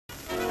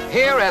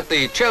Here at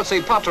the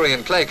Chelsea Pottery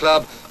and Clay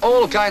Club,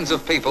 all kinds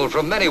of people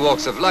from many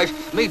walks of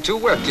life meet to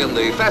work in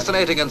the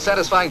fascinating and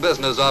satisfying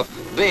business of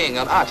being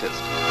an artist.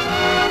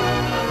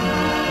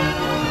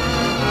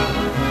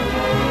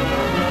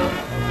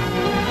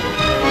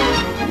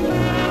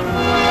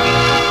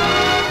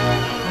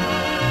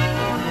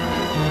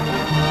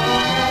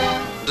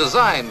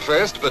 Designed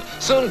first, but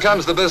soon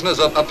comes the business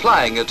of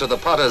applying it to the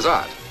potter's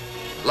art.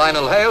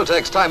 Lionel Hale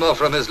takes time off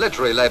from his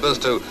literary labours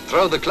to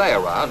throw the clay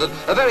around, and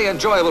a very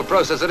enjoyable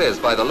process it is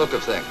by the look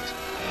of things.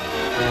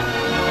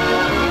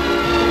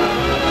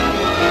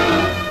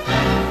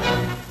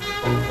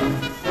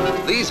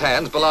 These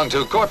hands belong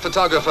to court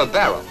photographer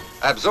Barrow,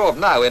 absorbed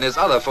now in his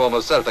other form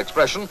of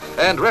self-expression,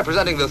 and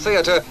representing the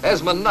theatre,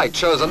 Esmond Knight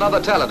shows another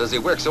talent as he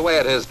works away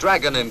at his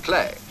dragon in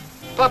clay.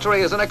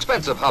 Pottery is an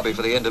expensive hobby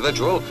for the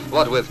individual,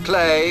 what with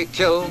clay,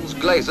 kilns,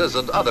 glazes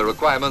and other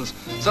requirements,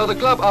 so the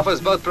club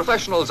offers both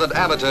professionals and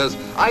amateurs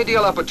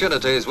ideal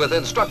opportunities with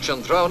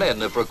instruction thrown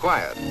in if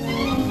required.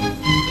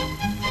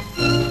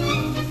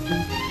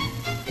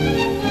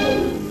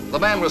 The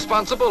man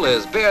responsible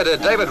is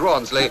bearded David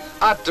Rawnsley,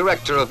 art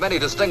director of many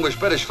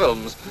distinguished British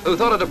films, who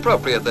thought it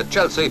appropriate that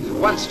Chelsea,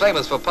 once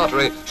famous for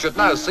pottery, should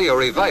now see a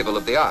revival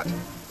of the art.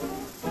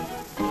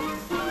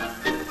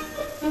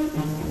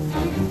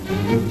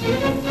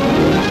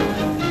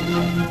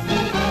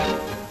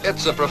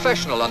 It's a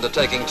professional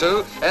undertaking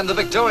too, and the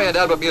Victoria and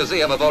Albert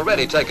Museum have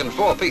already taken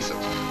 4 pieces.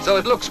 So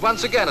it looks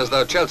once again as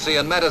though Chelsea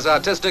in matters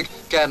artistic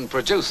can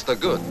produce the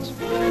goods.